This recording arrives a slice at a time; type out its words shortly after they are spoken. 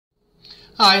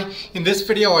Hi, in this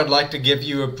video I'd like to give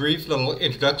you a brief little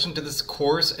introduction to this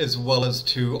course as well as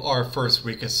to our first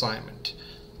week assignment.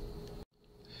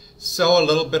 So a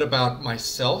little bit about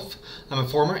myself. I'm a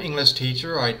former English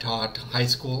teacher. I taught high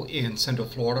school in Central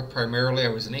Florida. Primarily I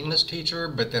was an English teacher,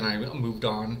 but then I moved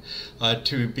on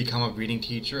to become a reading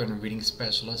teacher and a reading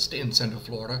specialist in Central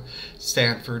Florida,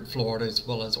 Sanford, Florida, as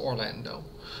well as Orlando.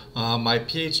 My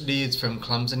PhD is from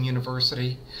Clemson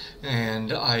University,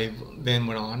 and I then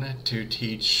went on to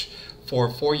teach for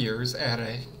 4 years at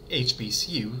a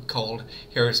HBCU called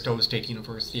Harris Stowe State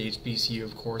University. HBCU,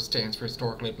 of course, stands for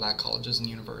Historically Black Colleges and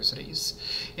Universities.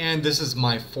 And this is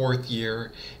my 4th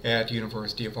year at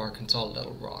University of Arkansas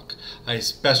Little Rock. I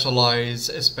specialize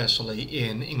especially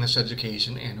in English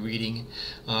education and reading,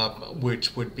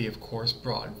 which would be, of course,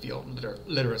 broad field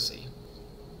literacy.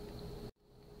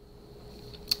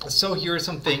 So here are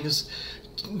some things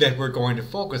that we're going to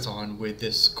focus on with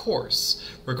this course.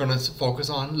 We're going to focus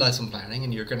on lesson planning,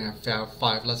 and you're going to have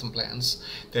 5 lesson plans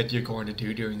that you're going to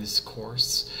do during this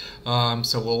course.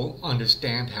 So we'll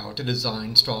understand how to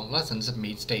design strong lessons that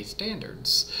meet state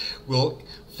standards. We'll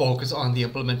focus on the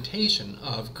implementation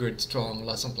of good, strong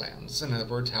lesson plans. In other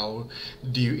words, how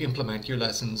do you implement your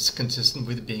lessons consistent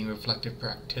with being a reflective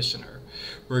practitioner?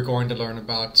 We're going to learn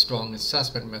about strong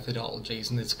assessment methodologies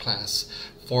in this class,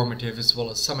 formative as well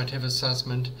as summative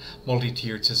assessment,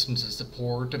 multi-tiered systems of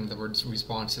support, in other words,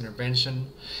 response intervention,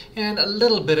 and a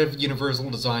little bit of universal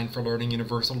design for learning.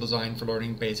 Universal design for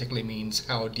learning basically means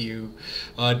how do you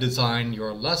design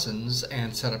your lessons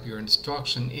and set up your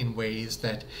instruction in ways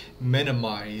that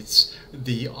minimize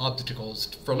the obstacles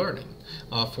for learning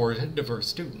for diverse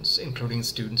students, including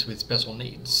students with special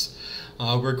needs.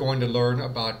 We're going to learn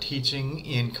about teaching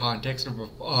in context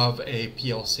of a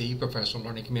PLC, Professional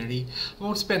Learning Community. I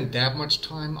won't spend that much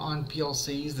time on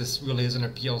PLCs. This really isn't a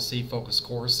PLC-focused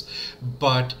course,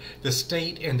 but the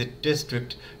state and the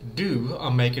district do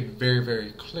make it very,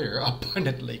 very clear,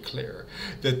 abundantly clear,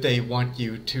 that they want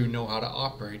you to know how to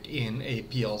operate in a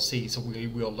PLC, so we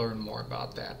will learn more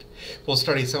about that. We'll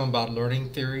study some about learning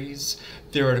theories,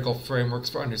 theoretical frameworks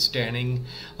for understanding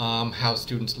how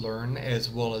students learn, as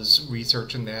well as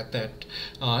research in that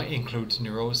includes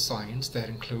neuroscience, that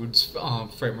includes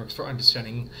frameworks for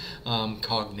understanding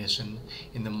cognition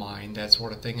in the mind, that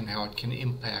sort of thing, and how it can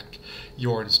impact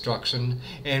your instruction.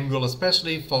 And we'll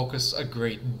especially focus a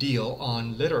great deal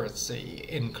on literacy,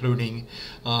 including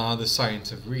the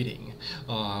science of reading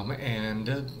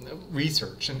and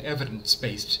research and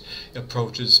evidence-based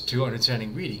approaches to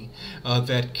understanding reading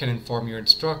that can inform your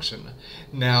instruction.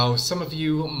 Now, some of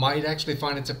you might actually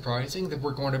find it surprising that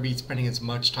we're going to be spending as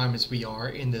much time as we are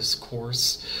in this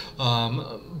course,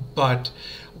 but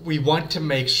we want to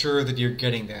make sure that you're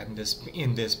getting that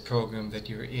in this program that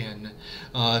you're in.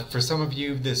 For some of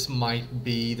you, this might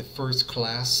be the first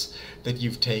class that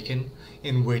you've taken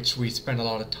in which we spend a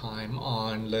lot of time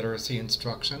on literacy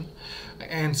instruction,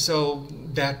 and so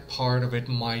that part of it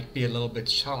might be a little bit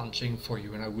challenging for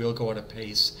you, and I will go at a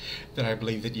pace that I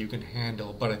believe that you can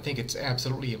handle. But I think it's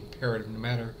absolutely imperative, no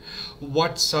matter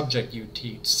what subject you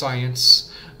teach,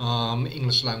 science,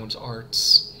 English language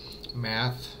arts,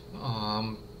 math,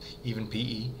 even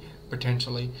PE,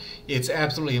 potentially, it's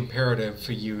absolutely imperative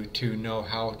for you to know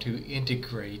how to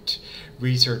integrate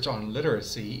research on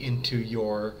literacy into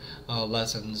your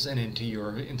lessons and into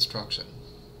your instruction.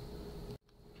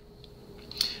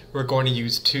 We're going to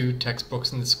use 2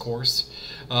 textbooks in this course.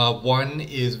 One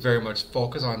is very much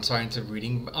focused on science of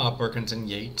reading, Perkins and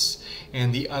Yates,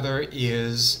 and the other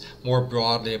is more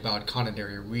broadly about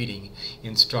contendary reading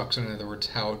instruction. In other words,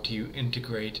 how do you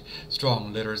integrate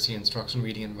strong literacy instruction,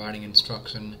 reading and writing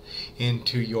instruction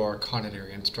into your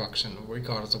contendary instruction,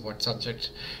 regardless of what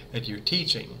subject that you're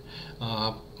teaching.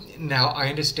 Now, I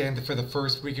understand that for the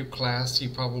first week of class, you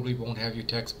probably won't have your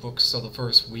textbooks, so the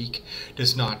first week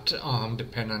does not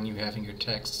depend on you having your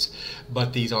texts,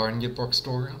 but these are in your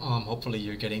bookstore. Hopefully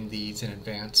you're getting these in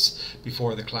advance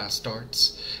before the class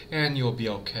starts, and you'll be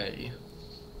okay.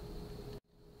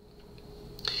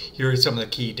 Here are some of the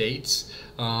key dates.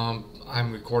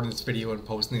 I'm recording this video and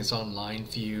posting this online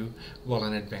for you well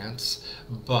in advance,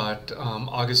 but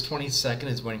August 22nd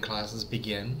is when classes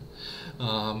begin.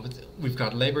 We've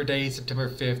got Labor Day, September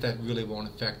 5th. That really won't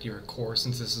affect your course,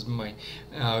 since this is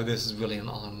really an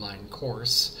online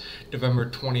course. November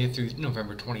 20th through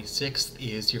November 26th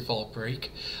is your fall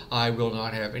break. I will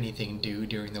not have anything due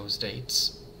during those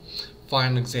dates.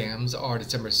 Final exams are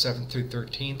December 7th through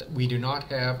 13th. We do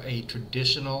not have a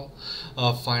traditional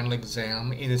final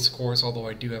exam in this course, although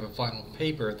I do have a final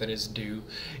paper that is due,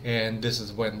 and this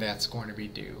is when that's going to be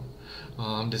due.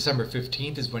 December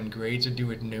 15th is when grades are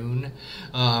due at noon.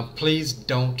 Please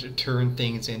don't turn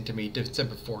things into me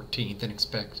December 14th and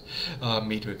expect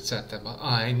me to accept them.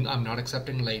 I'm not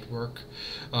accepting late work,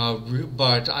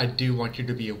 but I do want you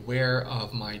to be aware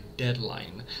of my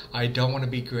deadline. I don't want to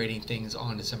be grading things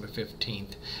on December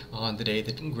 15th, on the day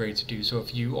that grades are due. So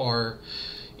if you are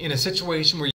in a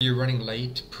situation where you're running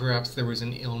late, perhaps there was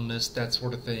an illness, that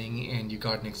sort of thing, and you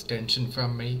got an extension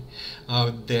from me,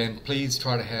 then please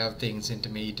try to have things into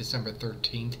me December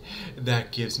 13th.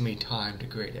 That gives me time to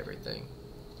grade everything.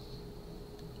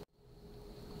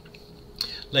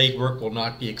 Late work will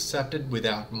not be accepted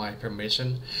without my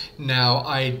permission. Now,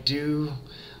 I do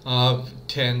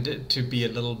tend to be a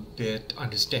little bit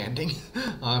understanding,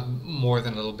 more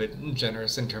than a little bit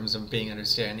generous in terms of being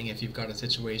understanding if you've got a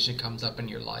situation that comes up in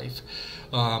your life.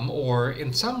 Or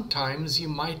in sometimes you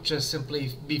might just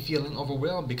simply be feeling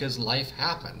overwhelmed because life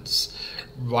happens.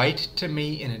 Write to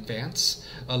me in advance.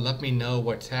 Let me know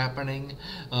what's happening.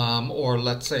 Or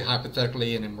let's say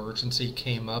hypothetically an emergency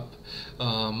came up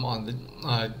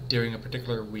during a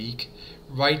particular week.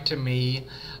 Write to me.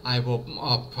 I will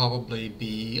probably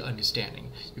be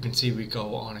understanding. You can see we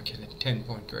go on a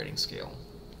 10-point grading scale.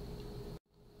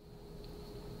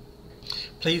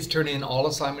 Please turn in all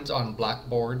assignments on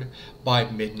Blackboard by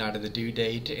midnight of the due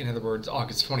date. In other words,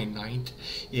 August 29th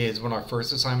is when our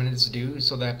first assignment is due,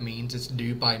 so that means it's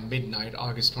due by midnight,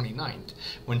 August 29th.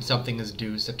 When something is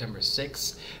due September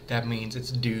 6th, that means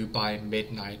it's due by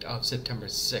midnight of September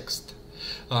 6th.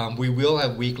 We will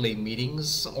have weekly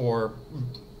meetings, or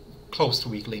close to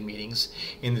weekly meetings,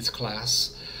 in this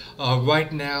class.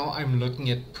 Right now I'm looking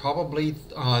at probably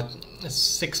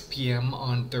 6 p.m.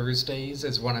 on Thursdays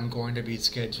is when I'm going to be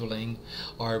scheduling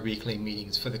our weekly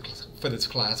meetings for this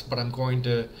class, but I'm going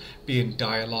to be in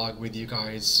dialogue with you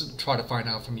guys, try to find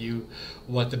out from you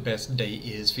what the best day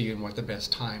is for you and what the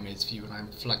best time is for you, and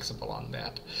I'm flexible on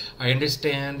that. I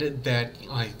understand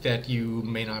that you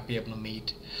may not be able to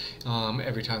meet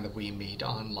every time that we meet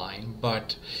online,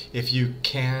 but if you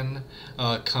can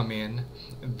come in,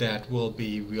 that will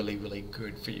be really, really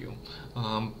good for you.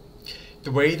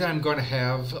 The way that I'm going to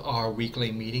have our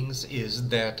weekly meetings is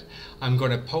that I'm going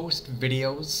to post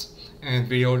videos and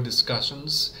video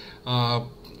discussions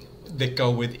that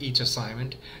go with each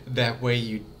assignment. That way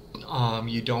you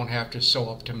don't have to show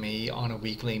up to me on a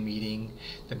weekly meeting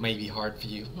that may be hard for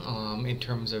you in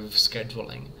terms of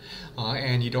scheduling.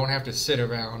 And you don't have to sit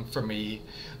around for me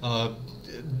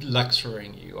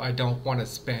lecturing you. I don't want to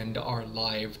spend our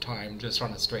live time just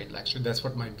on a straight lecture. That's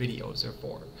what my videos are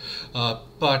for.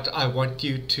 But I want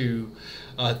you to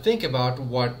think about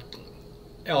what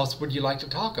else would you like to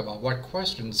talk about? What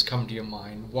questions come to your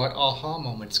mind? What aha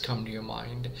moments come to your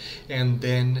mind? And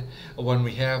then when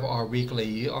we have our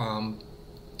weekly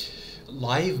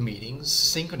live meetings,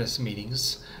 synchronous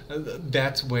meetings,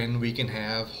 that's when we can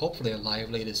have hopefully a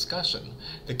lively discussion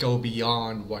that go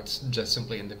beyond what's just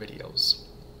simply in the videos.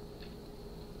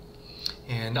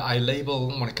 And I label,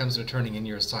 when it comes to turning in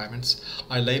your assignments,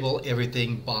 I label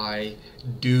everything by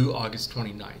due August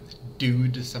 29th,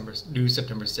 due September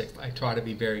 6th. I try to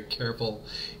be very careful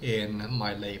in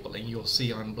my labeling. You'll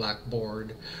see on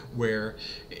Blackboard where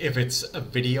if it's a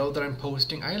video that I'm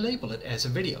posting, I label it as a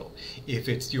video. If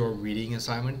it's your reading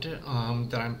assignment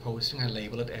that I'm posting, I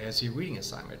label it as your reading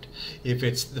assignment. If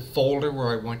it's the folder where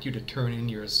I want you to turn in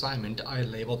your assignment, I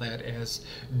label that as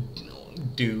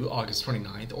due August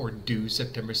 29th or due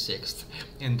September 6th,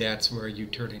 and that's where you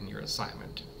turn in your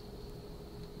assignment.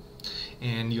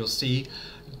 And you'll see,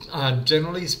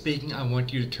 generally speaking, I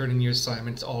want you to turn in your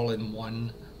assignments all in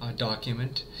one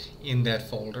document in that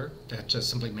folder. That just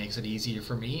simply makes it easier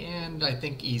for me, and I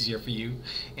think easier for you,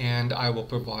 and I will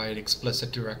provide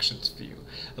explicit directions for you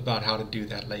about how to do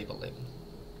that labeling.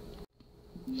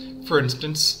 For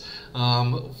instance,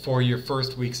 for your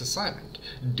first week's assignment,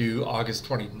 due August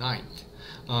 29th,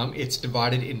 it's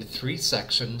divided into 3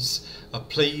 sections.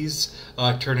 Please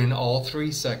turn in all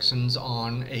 3 sections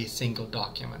on a single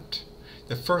document.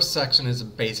 The first section is a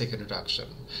basic introduction.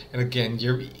 And again,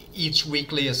 each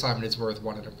weekly assignment is worth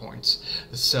 100 points.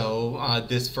 So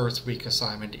this first week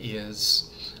assignment is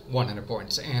 100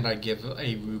 points, and I give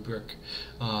a rubric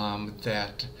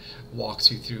that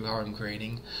walks you through how I'm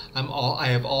grading. I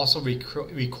have also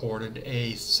recorded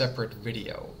a separate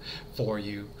video for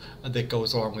you that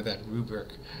goes along with that rubric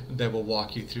that will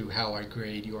walk you through how I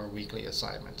grade your weekly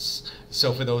assignments.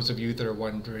 So for those of you that are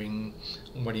wondering,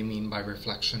 what do you mean by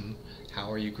reflection? How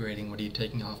are you grading? What are you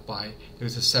taking off by?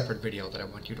 There's a separate video that I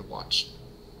want you to watch.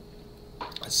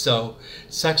 So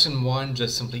section 1,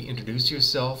 just simply introduce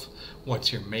yourself.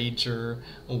 What's your major?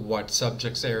 What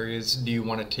subjects areas do you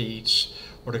want to teach?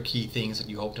 what are key things that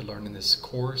you hope to learn in this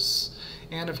course,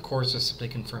 and of course just simply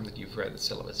confirm that you've read the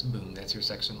syllabus. Boom, that's your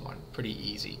section 1. Pretty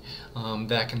easy.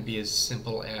 That can be as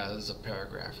simple as a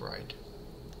paragraph, right?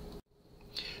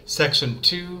 Section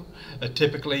 2,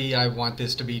 typically I want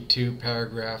this to be 2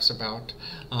 paragraphs about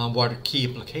what key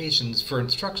implications for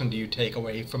instruction do you take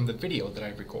away from the video that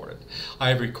I've recorded.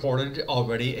 I've recorded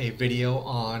already a video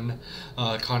on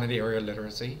content area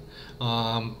literacy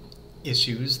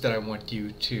issues that I want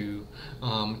you to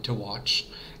watch,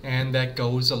 and that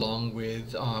goes along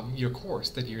with your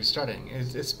course that you're studying.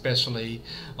 Especially,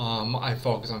 I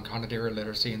focus on content area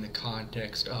literacy in the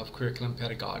context of curriculum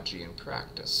pedagogy and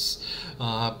practice.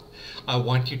 I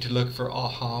want you to look for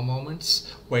aha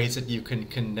moments, ways that you can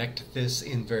connect this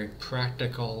in very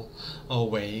practical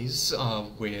ways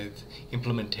with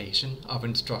implementation of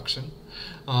instruction.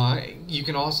 You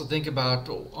can also think about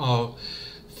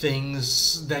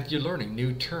things that you're learning,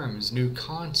 new terms, new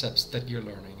concepts that you're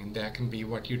learning, and that can be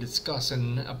what you discuss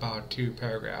in about 2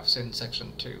 paragraphs in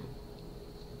section 2.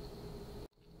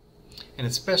 And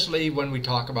especially when we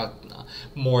talk about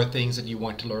more things that you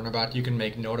want to learn about, you can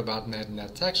make note about that in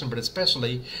that section, but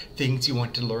especially things you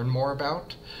want to learn more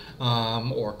about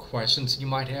or questions you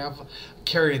might have,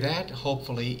 carry that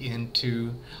hopefully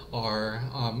into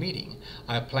our meeting.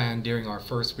 I plan during our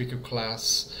first week of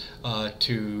class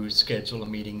to schedule a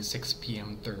meeting 6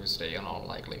 p.m. Thursday in all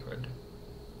likelihood.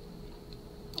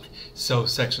 So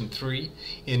section 3,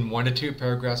 in 1 to 2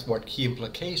 paragraphs, what key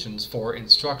implications for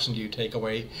instruction do you take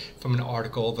away from an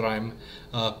article that I'm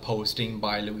posting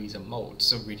by Louisa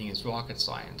Moats of Reading is Rocket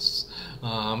Science.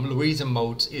 Louisa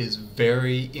Moats is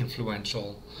very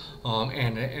influential,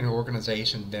 and an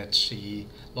organization that she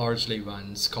largely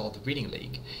runs called the Reading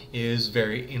League is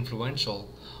very influential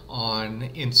on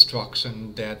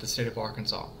instruction that the state of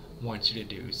Arkansas wants you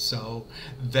to do. So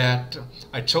that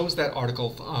I chose that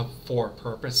article for a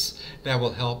purpose that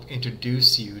will help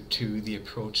introduce you to the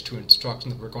approach to instruction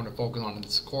that we're going to focus on in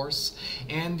this course,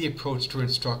 and the approach to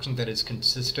instruction that is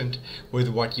consistent with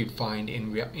what you'd find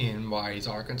in WISE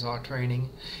Arkansas training,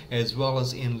 as well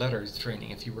as in letters training,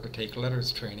 if you were to take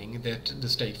letters training that the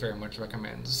state very much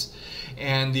recommends,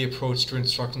 and the approach to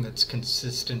instruction that's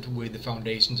consistent with the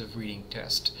Foundations of Reading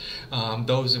test.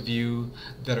 Those of you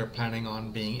that are planning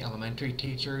on being elementary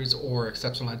teachers or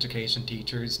exceptional education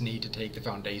teachers need to take the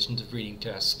Foundations of Reading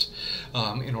test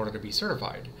in order to be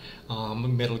certified.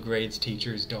 Middle grades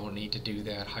teachers don't need to do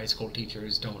that. High school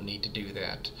teachers don't need to do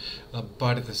that.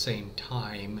 But at the same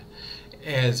time,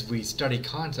 as we study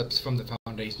concepts from the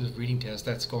Foundations of Reading test,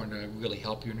 that's going to really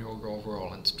help you in your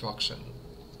overall instruction.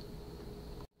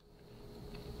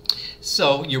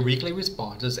 So your weekly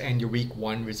responses, and your week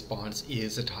 1 response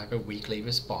is a type of weekly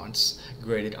response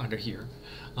graded under here.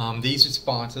 These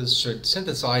responses should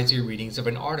synthesize your readings of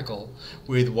an article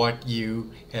with what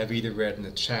you have either read in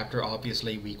the chapter.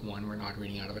 Obviously, week 1 we're not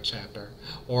reading out of a chapter,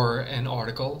 or an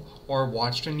article, or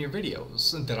watched in your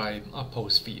videos that I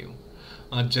post for you.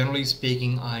 Generally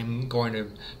speaking, I'm going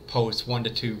to post 1 to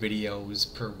 2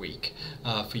 videos per week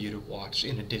for you to watch,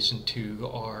 in addition to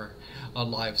our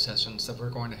live sessions that we're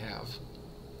going to have.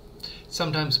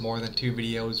 Sometimes more than 2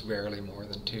 videos, rarely more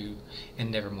than 2,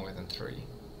 and never more than 3.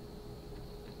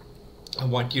 I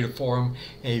want you to form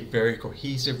a very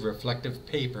cohesive, reflective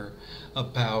paper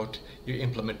about your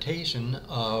implementation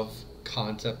of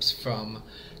concepts from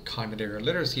content area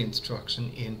literacy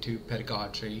instruction into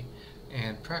pedagogy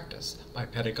and practice. By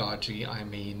pedagogy, I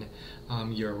mean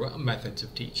your methods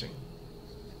of teaching.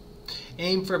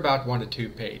 Aim for about 1 to 2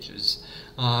 pages.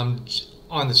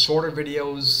 On the shorter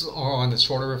videos or on the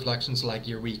shorter reflections like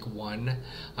your week 1,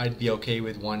 I'd be okay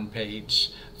with 1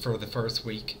 page for the first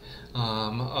week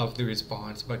of the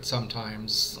response, but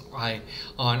sometimes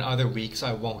on other weeks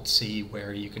I won't see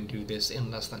where you can do this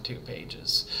in less than 2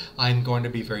 pages. I'm going to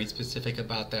be very specific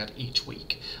about that each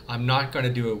week. I'm not going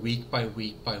to do a week by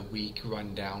week by week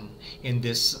rundown. In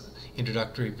this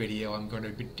introductory video, I'm going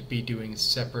to be doing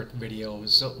separate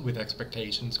videos with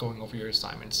expectations, going over your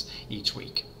assignments each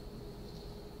week.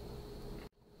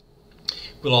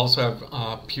 We'll also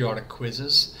have periodic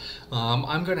quizzes.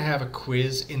 I'm going to have a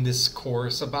quiz in this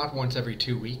course about once every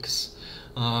 2 weeks.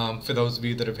 For those of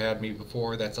you that have had me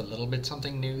before, that's a little bit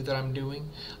something new that I'm doing.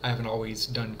 I haven't always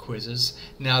done quizzes.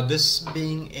 Now, this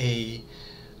being a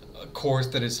course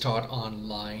that is taught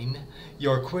online,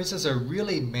 your quizzes are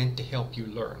really meant to help you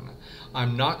learn.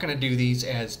 I'm not going to do these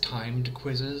as timed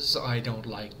quizzes. I don't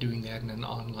like doing that in an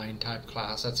online type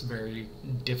class. That's very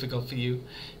difficult for you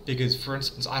because, for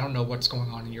instance, I don't know what's going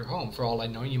on in your home. For all I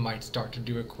know, you might start to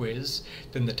do a quiz,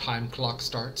 then the time clock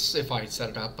starts if I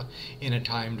set it up in a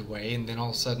timed way, and then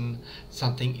all of a sudden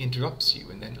something interrupts you,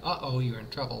 and then uh-oh, you're in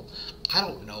trouble. I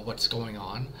don't know what's going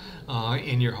on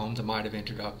in your home that might have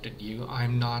interrupted you.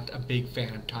 I'm not a big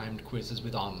fan of timed quizzes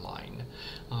with online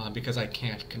because I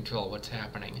can't control what's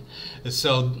happening.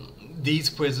 So these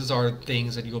quizzes are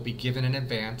things that you'll be given in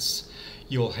advance.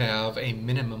 You'll have a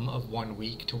minimum of 1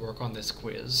 week to work on this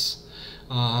quiz.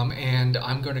 And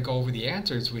I'm going to go over the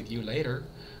answers with you later.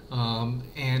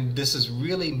 And this is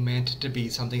really meant to be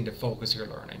something to focus your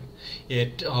learning.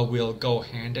 It will go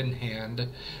hand in hand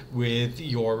with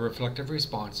your reflective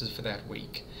responses for that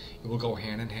week. It will go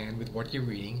hand in hand with what you're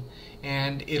reading,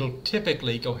 and it'll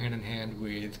typically go hand in hand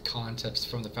with concepts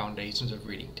from the Foundations of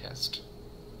Reading test.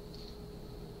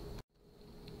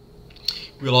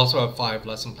 We'll also have 5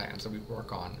 lesson plans that we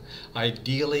work on.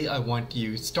 Ideally, I want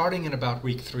you, starting in about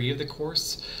week 3 of the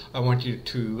course, I want you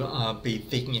to be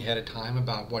thinking ahead of time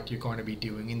about what you're going to be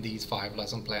doing in these 5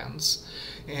 lesson plans.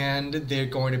 And they're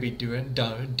going to be due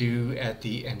at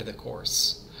the end of the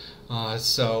course. A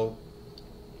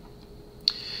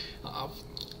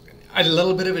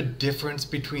little bit of a difference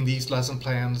between these lesson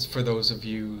plans for those of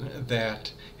you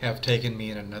that have taken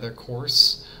me in another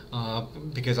course,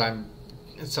 because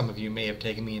some of you may have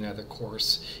taken me in another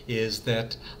course, is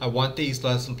that I want these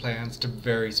lesson plans to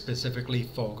very specifically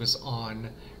focus on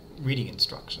reading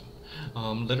instruction,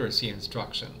 literacy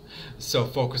instruction. So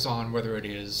focus on whether it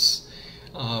is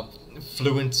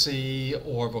fluency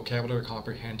or vocabulary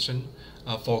comprehension.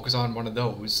 Focus on one of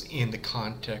those in the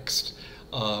context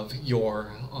of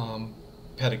your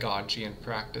pedagogy and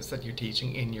practice that you're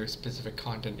teaching in your specific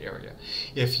content area.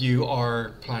 If you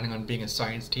are planning on being a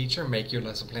science teacher, make your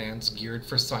lesson plans geared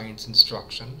for science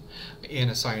instruction in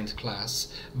a science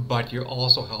class, but you're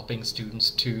also helping students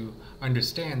to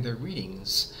understand their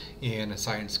readings in a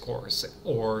science course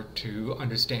or to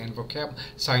understand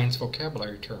science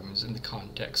vocabulary terms in the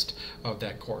context of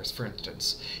that course. For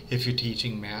instance, if you're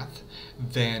teaching math,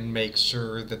 then make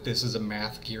sure that this is a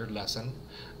math geared lesson,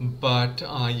 but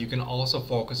you can also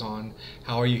focus on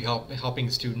how are you helping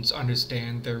students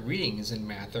understand their readings in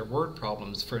math, their word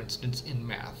problems, for instance, in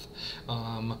math.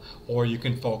 Or you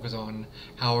can focus on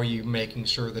how are you making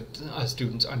sure that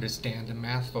students understand the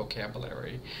math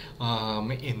vocabulary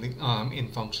in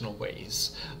functional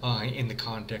ways in the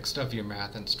context of your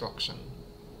math instruction.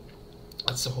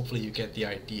 So hopefully you get the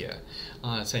idea.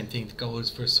 Same thing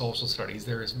goes for social studies.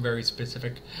 There is very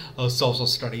specific social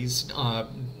studies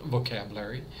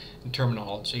vocabulary and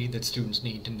terminology that students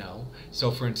need to know.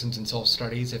 So for instance, in social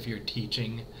studies, if you're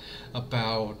teaching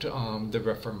about the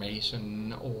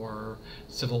Reformation or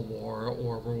Civil War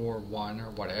or World War I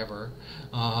or whatever,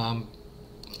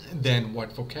 then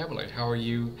what vocabulary? How are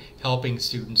you helping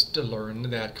students to learn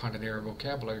that content area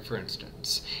vocabulary, for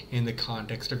instance, in the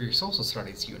context of your social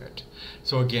studies unit?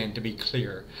 So again, to be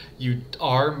clear, you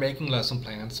are making lesson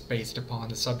plans based upon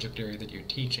the subject area that you're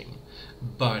teaching,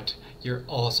 but you're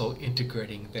also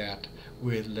integrating that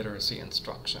with literacy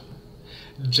instruction.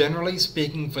 Generally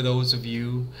speaking, for those of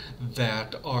you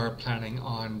that are planning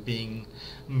on being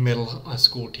middle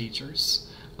school teachers,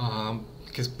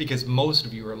 because most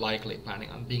of you are likely planning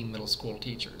on being middle school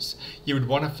teachers, you would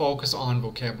want to focus on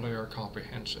vocabulary or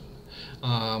comprehension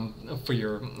for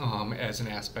your as an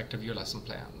aspect of your lesson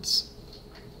plans.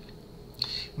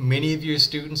 Many of your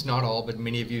students, not all, but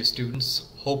many of your students,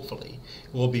 hopefully,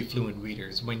 will be fluent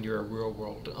readers when you're a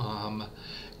real-world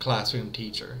classroom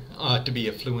teacher. To be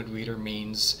a fluent reader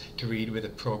means to read with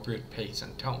appropriate pace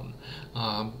and tone.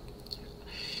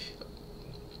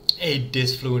 A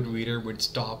disfluent reader would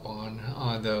stop on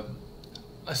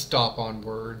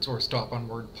words or stop on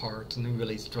word parts and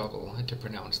really struggle to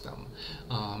pronounce them.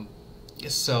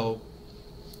 So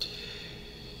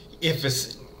if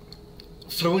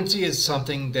fluency is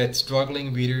something that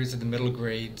struggling readers in the middle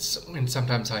grades and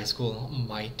sometimes high school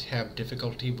might have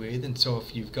difficulty with, and so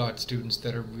if you've got students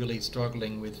that are really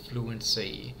struggling with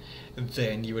fluency,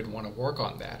 then you would want to work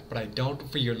on that. But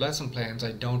for your lesson plans,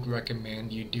 I don't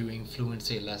recommend you doing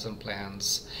fluency lesson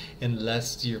plans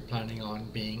unless you're planning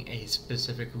on being a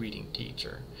specific reading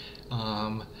teacher.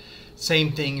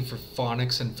 Same thing for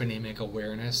phonics and phonemic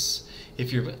awareness.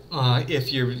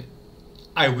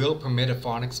 I will permit a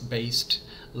phonics-based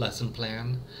lesson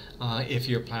plan if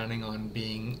you're planning on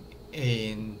being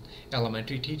an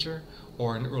elementary teacher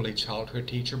or an early childhood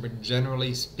teacher, but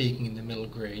generally speaking in the middle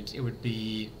grades, it would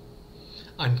be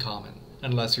uncommon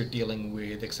unless you're dealing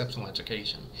with exceptional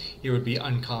education. It would be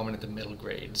uncommon at the middle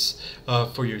grades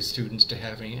for your students to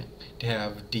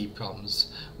have deep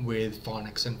problems with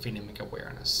phonics and phonemic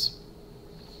awareness.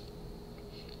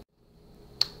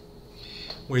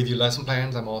 With your lesson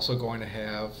plans, I'm also going to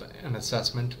have an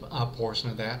assessment portion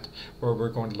of that where we're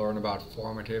going to learn about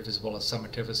formative as well as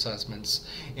summative assessments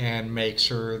and make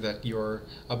sure that your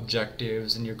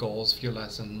objectives and your goals for your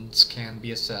lessons can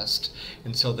be assessed,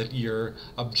 and so that your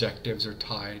objectives are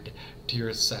tied to your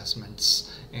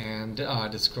assessments, and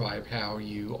describe how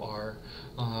you are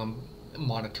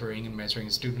monitoring and measuring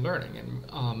student learning,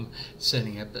 and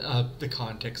setting up the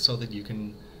context so that you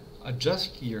can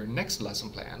adjust your next lesson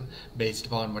plan based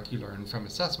upon what you learned from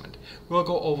assessment. We'll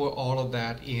go over all of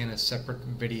that in a separate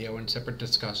video and separate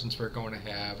discussions we're going to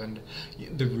have, and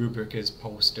the rubric is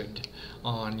posted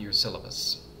on your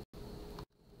syllabus.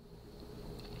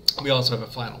 We also have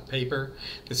a final paper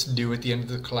that's due at the end of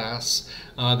the class.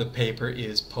 The paper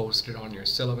is posted on your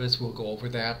syllabus. We'll go over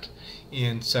that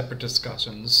in separate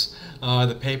discussions.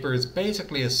 The paper is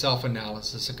basically a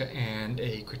self-analysis and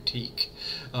a critique.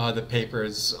 The paper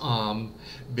has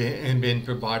been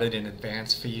provided in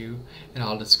advance for you, and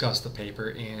I'll discuss the paper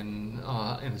in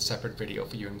a separate video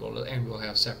for you, and we'll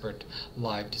have separate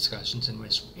live discussions in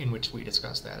which we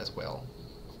discuss that as well.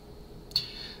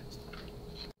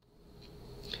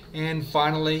 And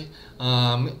finally,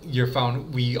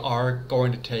 we are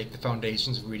going to take the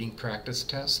Foundations of Reading Practice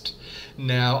test.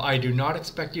 Now, I do not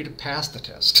expect you to pass the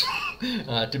test,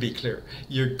 to be clear.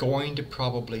 You're going to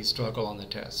probably struggle on the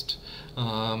test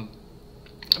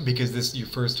because this is your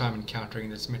first time encountering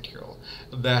this material.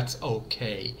 That's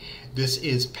okay. This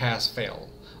is pass-fail.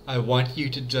 I want you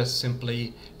to just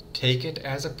simply take it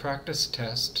as a practice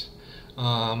test,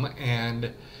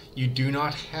 and you do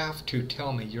not have to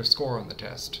tell me your score on the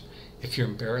test. If you're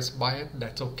embarrassed by it,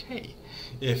 that's okay.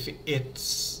 If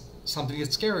it's something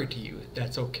that's scary to you,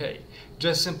 that's okay.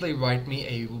 Just simply write me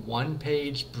a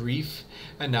one-page brief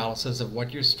analysis of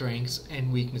what your strengths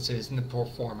and weaknesses in the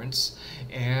performance,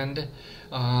 and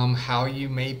how you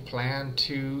may plan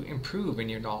to improve in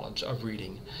your knowledge of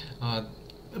reading.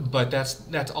 But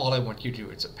that's all I want you to do.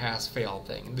 It's a pass-fail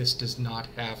thing. This does not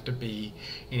have to be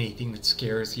anything that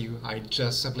scares you. I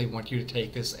just simply want you to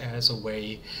take this as a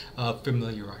way of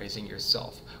familiarizing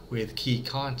yourself with key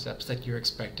concepts that you're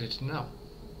expected to know.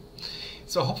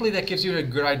 So hopefully that gives you a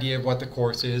good idea of what the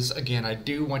course is. Again, I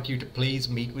do want you to please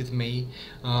meet with me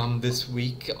this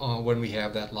week when we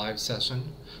have that live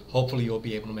session. Hopefully you'll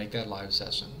be able to make that live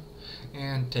session.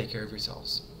 And take care of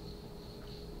yourselves.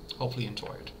 Hopefully you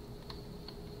enjoy it.